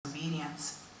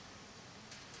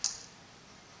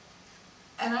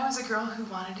And I was a girl who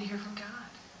wanted to hear from God.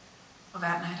 Well,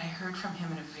 that night I heard from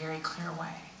him in a very clear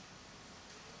way.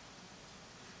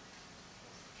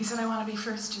 He said, I want to be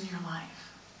first in your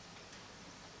life.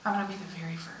 I want to be the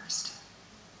very first.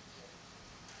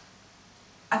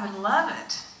 I would love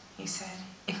it, he said,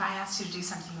 if I asked you to do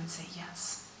something, you would say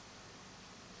yes.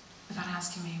 Without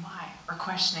asking me why, or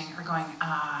questioning, or going,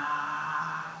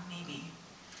 maybe.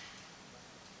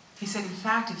 He said, in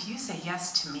fact, if you say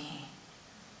yes to me,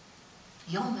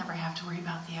 you'll never have to worry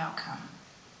about the outcome.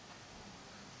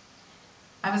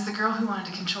 I was the girl who wanted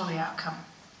to control the outcome.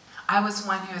 I was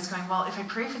one who was going, well, if I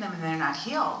pray for them and they're not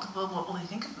healed, well, what will they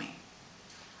think of me?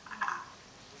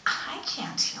 I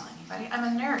can't heal anybody. I'm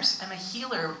a nurse. I'm a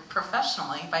healer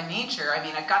professionally by nature. I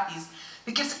mean, I've got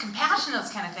the gifts of compassion,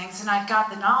 those kind of things, and I've got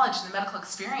the knowledge and the medical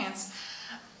experience,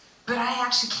 but I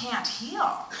actually can't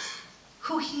heal.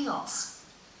 Who heals?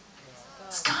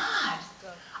 It's God.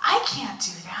 I can't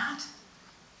do that.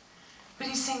 But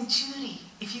he's saying, Judi,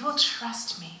 if you will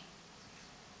trust me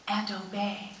and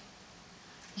obey,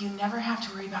 you never have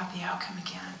to worry about the outcome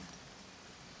again.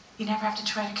 You never have to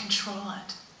try to control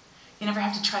it. You never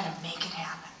have to try to make it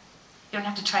happen. You don't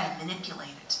have to try to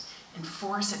manipulate it and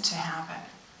force it to happen.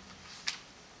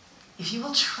 If you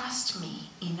will trust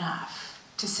me enough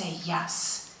to say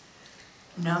yes,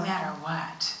 no matter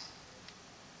what,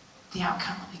 the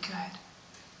outcome will be good.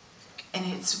 And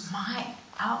it's my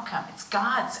outcome. It's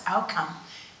God's outcome.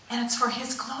 And it's for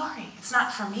his glory. It's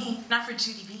not for me, not for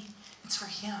Judi B. It's for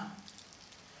him.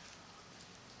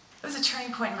 It was a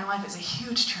turning point in my life. It was a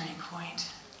huge turning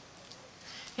point.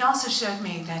 He also showed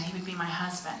me that he would be my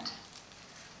husband,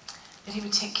 that he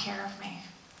would take care of me,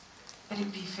 that he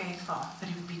would be faithful, that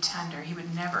he would be tender. He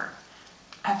would never,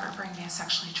 ever bring me a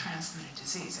sexually transmitted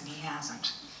disease, and he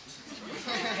hasn't.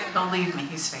 Believe me,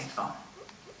 he's faithful.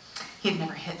 He'd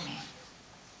never hit me.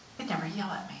 He'd never yell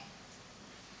at me.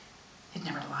 He'd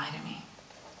never lie to me.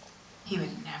 He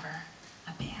would never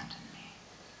abandon me.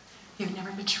 He would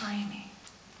never betray me.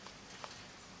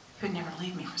 He would never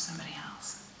leave me for somebody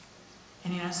else.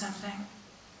 And you know something?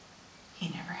 He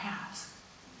never has.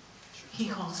 He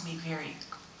holds me very,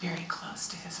 very close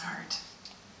to his heart.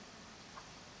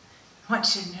 I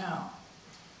want you to know,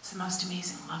 it's the most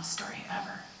amazing love story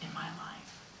ever in my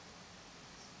life.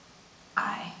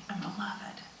 I am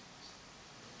beloved.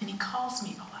 And he calls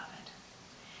me beloved.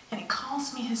 And he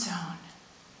calls me his own.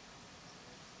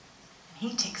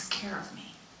 And he takes care of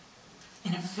me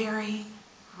in a very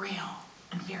real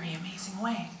and very amazing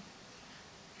way.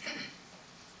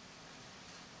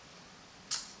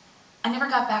 I never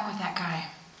got back with that guy.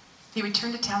 He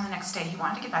returned to town the next day. He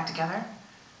wanted to get back together.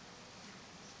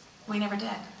 We never did,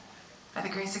 by the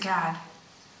grace of God.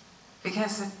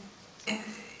 Because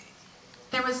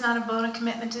there was not a bone of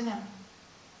commitment in him.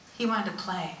 He wanted to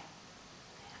play.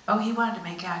 Oh, he wanted to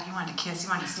make out. He wanted to kiss. He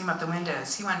wanted to steam up the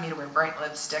windows. He wanted me to wear bright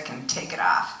lipstick and take it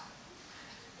off.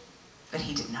 But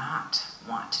he did not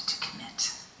want to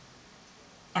commit.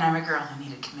 And I'm a girl who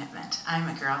needed commitment. I'm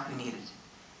a girl who needed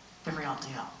the real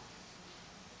deal.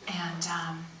 And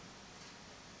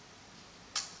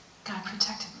God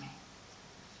protected me.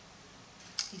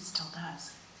 He still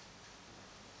does.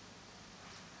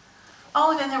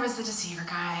 Oh, then there was the deceiver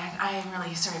guy. I am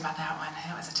really sorry about that one.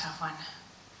 It was a tough one.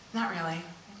 Not really.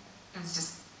 It was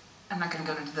just, I'm not going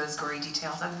to go into those gory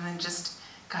details other than just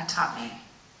God taught me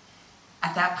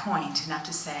at that point enough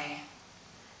to say,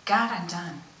 God, I'm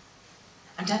done.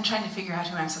 I'm done trying to figure out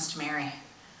who I'm supposed to marry.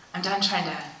 I'm done trying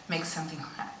to make something.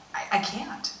 I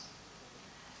can't.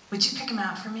 Would you pick him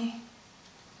out for me?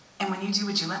 And when you do,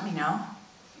 would you let me know?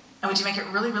 And would you make it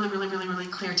really, really, really, really, really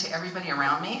clear to everybody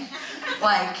around me?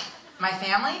 Like my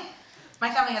family?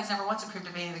 My family has never once approved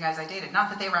of any of the guys I dated. Not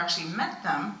that they were actually met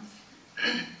them.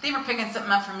 They were picking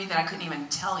something up for me that I couldn't even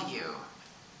tell you.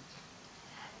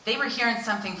 They were hearing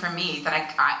something from me that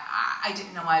I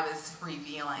didn't know I was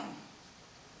revealing.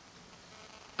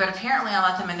 But apparently I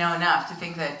let them know enough to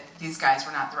think that these guys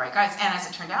were not the right guys. And as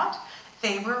it turned out,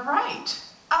 they were right.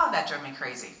 Oh, that drove me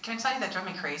crazy. Can I tell you that drove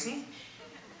me crazy?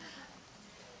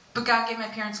 But God gave my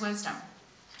parents wisdom.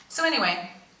 So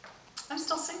anyway, I'm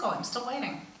still single. I'm still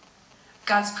waiting.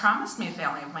 God's promised me a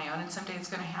family of my own, and someday it's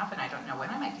going to happen. I don't know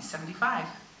when. I might be 75.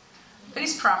 But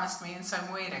he's promised me, and so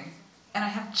I'm waiting. And I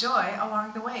have joy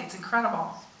along the way. It's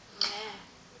incredible.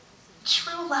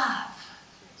 True love.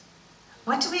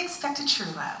 What do we expect of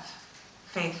true love?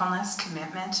 Faithfulness,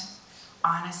 commitment,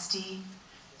 honesty,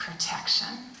 protection,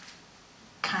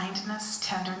 kindness,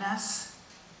 tenderness.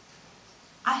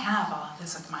 I have all of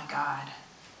this with my God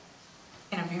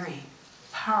in a very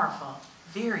powerful,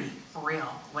 very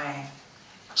real way.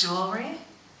 Jewelry,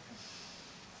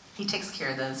 he takes care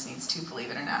of those needs too,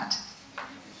 believe it or not.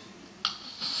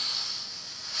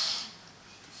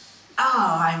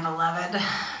 Oh, I'm beloved.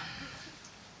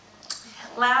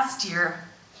 Last year,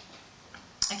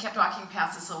 I kept walking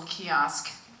past this little kiosk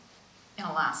in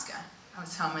Alaska. I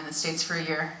was home in the States for a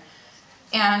year.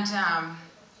 And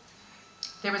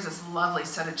there was this lovely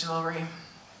set of jewelry,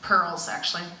 pearls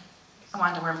actually. I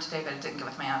wanted to wear them today, but it didn't go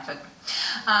with my outfit.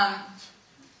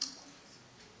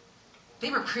 They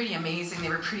were pretty amazing, they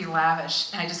were pretty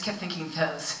lavish, and I just kept thinking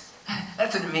that's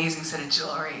an amazing set of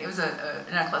jewelry. It was a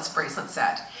necklace bracelet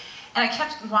set. And I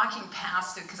kept walking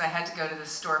past it because I had to go to the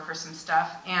store for some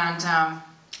stuff, and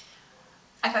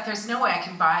I thought there's no way I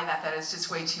can buy that is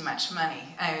just way too much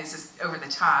money. It was just over the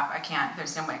top,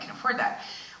 there's no way I can afford that.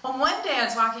 Well, one day I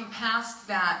was walking past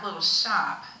that little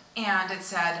shop, and it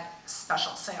said,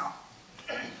 special sale.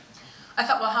 I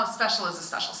thought, well, how special is a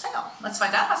special sale? Let's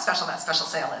find out how special that special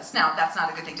sale is. Now, that's not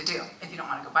a good thing to do if you don't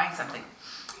want to go buying something.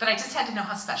 But I just had to know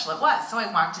how special it was. So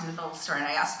I walked into the little store and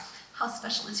I asked, how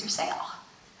special is your sale?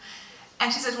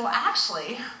 And she said, well,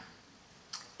 actually,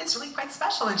 it's really quite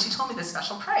special. And she told me the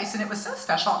special price, and it was so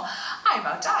special, I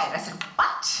about died. I said,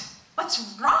 what?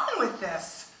 What's wrong with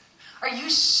this? Are you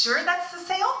sure that's the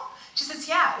sale? She says,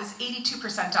 yeah, it was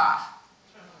 82% off.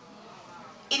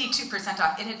 82%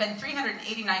 off. It had been $389.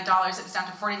 It was down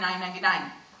to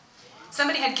 $49.99.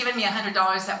 Somebody had given me $100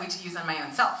 that week to use on my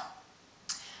own self.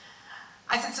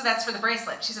 I said, so that's for the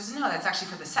bracelet. She says, no, that's actually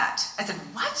for the set. I said,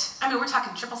 what? I mean, we're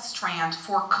talking triple strand,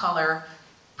 4-color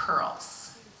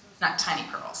pearls. Not tiny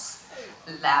pearls.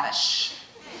 Lavish.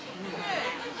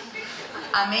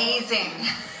 Amazing.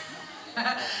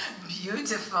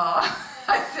 Beautiful.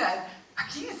 I said, are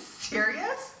you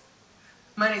serious?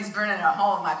 Money's burning a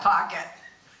hole in my pocket.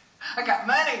 I got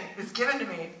money. It's given to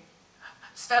me.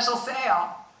 Special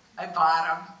sale. I bought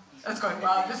them. I was going,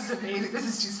 wow, this is amazing. This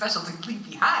is too special to leave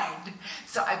behind.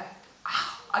 So I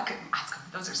couldn't ask them.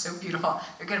 Those are so beautiful.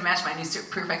 They're going to match my new suit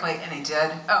perfectly, and they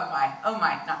did. Oh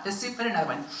my. Not this suit, but another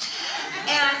one.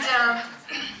 And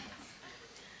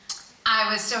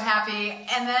I was so happy.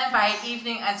 And then by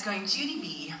evening, I was going, Judi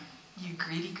B, you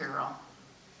greedy girl.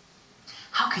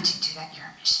 How could you do that? You're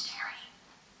a missionary.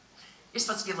 You're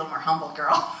supposed to be a little more humble,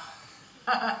 girl.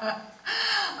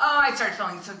 Oh, I started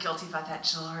feeling so guilty about that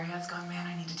jewelry. I was going, man,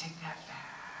 I need to take that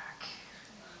back.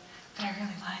 But I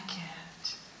really like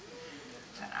it.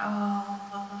 But,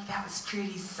 oh, that was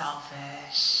pretty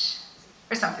selfish.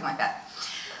 Or something like that.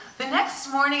 The next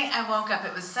morning I woke up,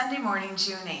 it was Sunday morning,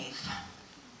 June 8th.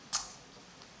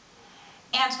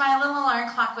 And my little alarm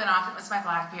clock went off. It was my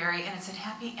BlackBerry, and it said,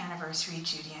 happy anniversary,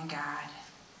 Judi and God.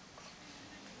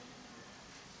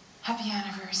 Happy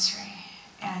anniversary.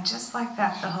 And just like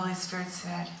that, the Holy Spirit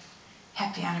said,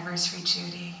 happy anniversary,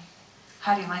 Judi.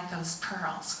 How do you like those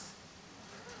pearls?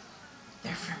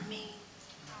 They're from me.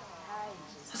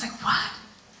 I was like, what?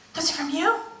 Those are from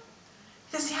you?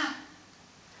 He says, yeah.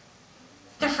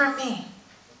 They're from me.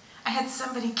 I had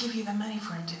somebody give you the money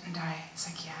for them, didn't I? He's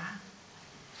like, yeah.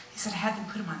 He said, I had them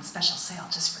put them on special sale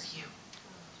just for you.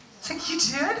 It's like, you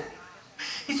did?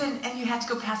 He said, and you had to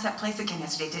go past that place again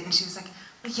yesterday, didn't you? She was like,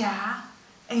 well, yeah.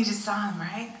 And you just saw him,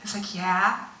 right? It's like,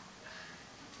 yeah.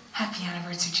 Happy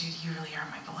anniversary, Judi. You really are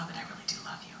my beloved. I really do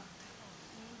love you.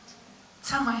 It's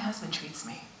how my husband treats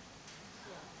me.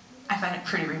 I find it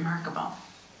pretty remarkable.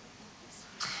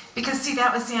 Because, see,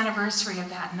 that was the anniversary of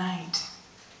that night.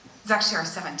 It was actually our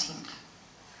 17th.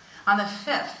 On the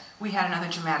 5th, we had another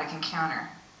dramatic encounter.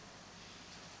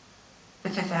 The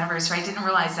 5th anniversary. I didn't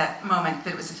realize that moment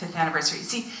that it was the 5th anniversary.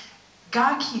 See,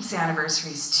 God keeps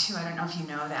anniversaries too. I don't know if you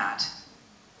know that.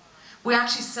 We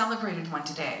actually celebrated one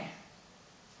today.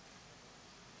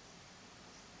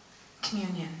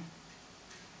 Communion.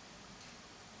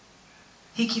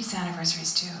 He keeps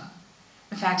anniversaries too.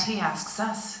 In fact, he asks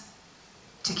us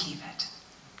to keep it.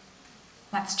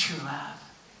 That's true love.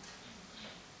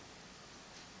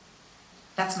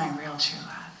 That's my real true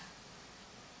love.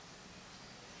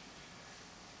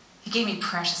 He gave me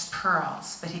precious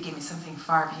pearls, but he gave me something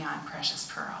far beyond precious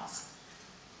pearls.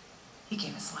 He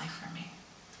gave his life for me.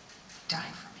 He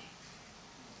died for me.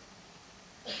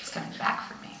 He's coming back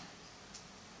for me.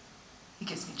 He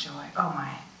gives me joy. Oh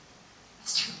my,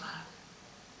 it's true love.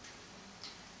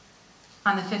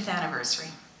 On the 5th anniversary,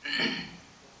 it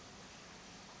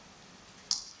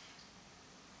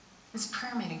was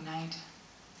prayer meeting night.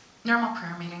 Normal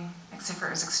prayer meeting, except for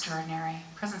it was extraordinary.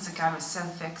 The presence of God was so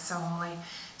thick, so holy,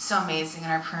 so amazing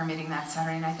in our prayer meeting that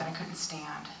Saturday night that I couldn't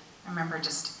stand. I remember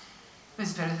just, it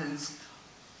was better than,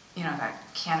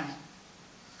 that can of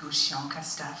gushionka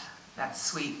stuff, that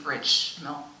sweet, rich,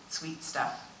 milk, sweet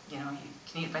stuff. You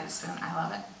can eat it by the spoon. I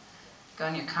love it. Go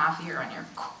on your coffee or on your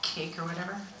cake or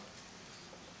whatever.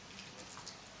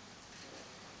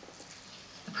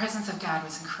 The presence of God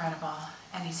was incredible.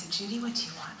 And he said, Judy, what do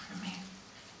you want from me?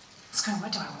 I was going,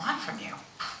 what do I want from you?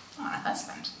 I want a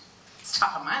husband. It's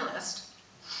top of my list.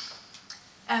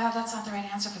 That's not the right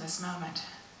answer for this moment.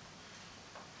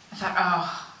 I thought,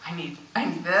 oh, I need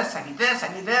this, I need this,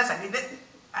 I need this, I need this.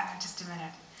 Just a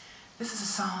minute. This is a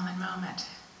Solomon moment.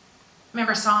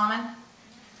 Remember Solomon?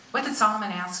 What did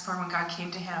Solomon ask for when God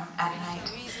came to him at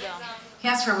night? Wisdom. He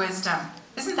asked for wisdom.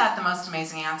 Isn't that the most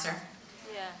amazing answer?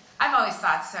 Yeah. I've always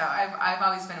thought so. I've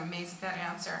always been amazed at that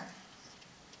answer.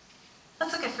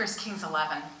 Let's look at 1 Kings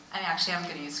 11. And actually, I'm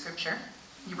going to use scripture.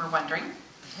 You were wondering.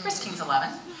 1 Kings 11.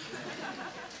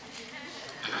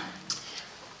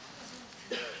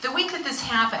 The week that this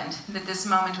happened, that this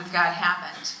moment with God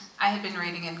happened, I had been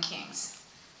reading in Kings,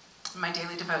 my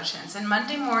daily devotions. And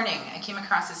Monday morning, I came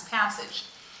across this passage.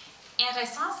 And I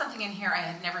saw something in here I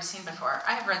had never seen before.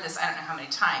 I have read this I don't know how many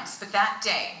times. But that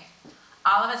day,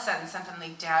 all of a sudden, something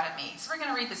leaped out at me. So we're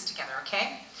going to read this together,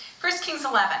 okay? 1 Kings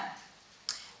 11,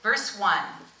 verse 1.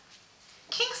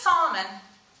 King Solomon,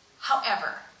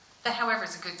 however, that however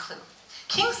is a good clue.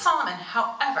 King Solomon,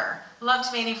 however,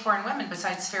 loved many foreign women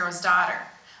besides Pharaoh's daughter.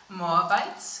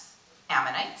 Moabites,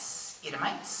 Ammonites,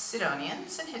 Edomites,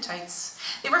 Sidonians, and Hittites.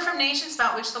 They were from nations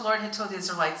about which the Lord had told the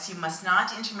Israelites, you must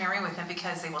not intermarry with them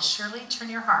because they will surely turn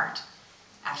your heart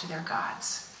after their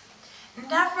gods.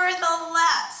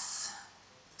 Nevertheless,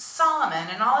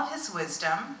 Solomon, in all of his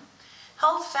wisdom,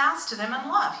 held fast to them in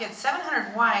love. He had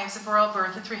 700 wives of royal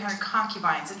birth and 300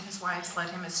 concubines, and his wives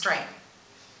led him astray.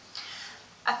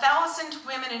 1,000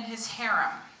 women in his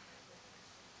harem.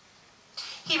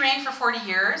 He reigned for 40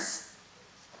 years.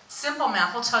 Simple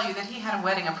math will tell you that he had a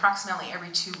wedding approximately every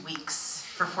 2 weeks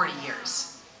for 40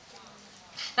 years.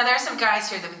 Now, there are some guys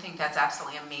here that would think that's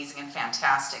absolutely amazing and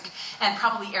fantastic, and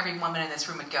probably every woman in this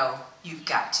room would go, you've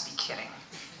got to be kidding.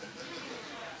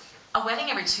 A wedding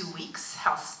every 2 weeks?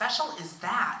 How special is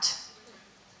that?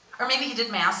 Or maybe he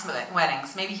did mass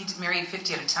weddings. Maybe he married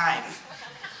 50 at a time.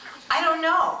 I don't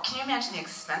know. Can you imagine the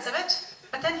expense of it?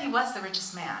 But then he was the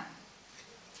richest man.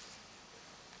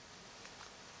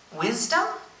 Wisdom?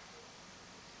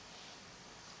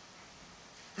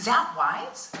 Is that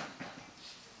wise?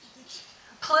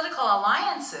 Political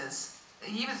alliances.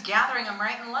 He was gathering them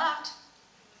right and left.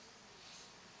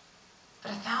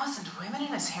 But 1,000 women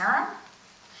in his harem?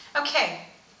 Okay,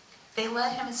 they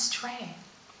led him astray.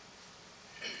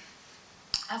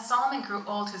 As Solomon grew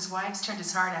old, his wives turned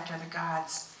his heart after other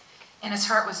gods, and his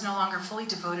heart was no longer fully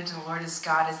devoted to the Lord his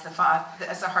God as the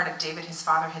heart of David his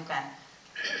father had been.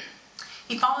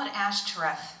 He followed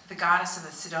Ashtoreth, the goddess of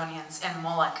the Sidonians, and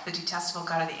Moloch, the detestable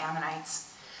god of the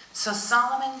Ammonites. So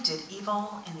Solomon did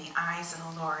evil in the eyes of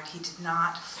the Lord. He did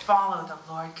not follow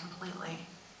the Lord completely,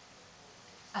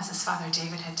 as his father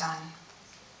David had done.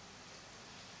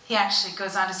 He actually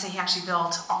goes on to say he actually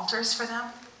built altars for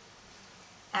them,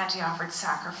 and he offered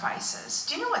sacrifices.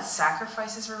 Do you know what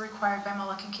sacrifices were required by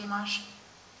Moloch and Chemosh?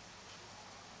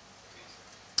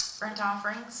 Burnt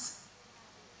offerings,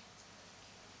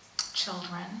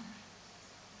 children,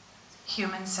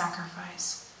 human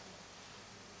sacrifice.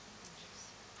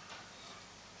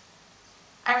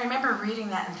 I remember reading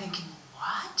that and thinking,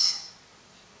 what?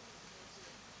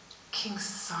 King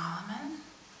Solomon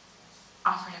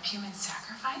offered up human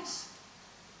sacrifice?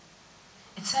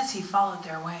 It says he followed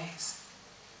their ways.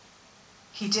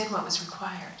 He did what was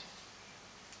required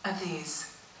of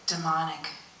these demonic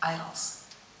idols.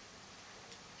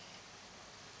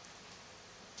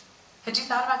 Had you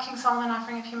thought about King Solomon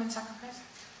offering up human sacrifice?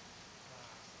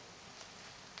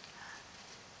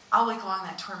 All week long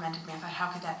that tormented me. I thought, how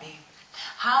could that be?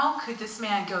 How could this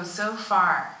man go so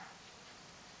far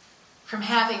from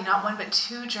having not one but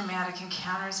 2 dramatic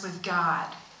encounters with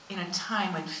God in a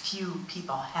time when few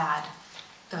people had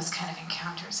those kind of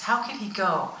encounters? How could he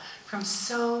go from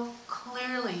so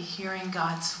clearly hearing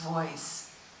God's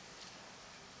voice?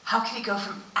 How could he go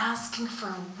from asking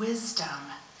for wisdom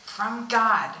from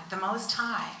God, the Most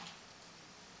High,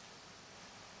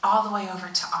 all the way over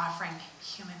to offering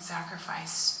human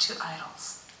sacrifice to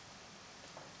idols?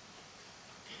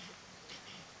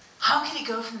 How could he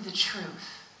go from the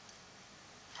truth,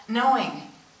 knowing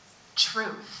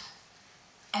truth,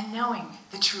 and knowing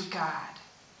the true God,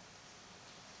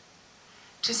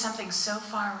 to something so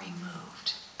far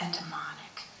removed and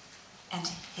demonic and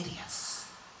hideous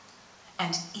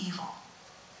and evil?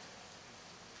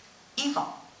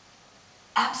 Evil.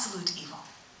 Absolute evil.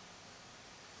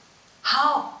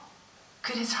 How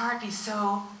could his heart be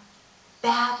so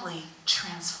badly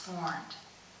transformed?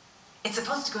 It's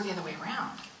supposed to go the other way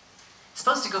around. It's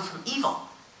supposed to go from evil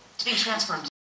to being transformed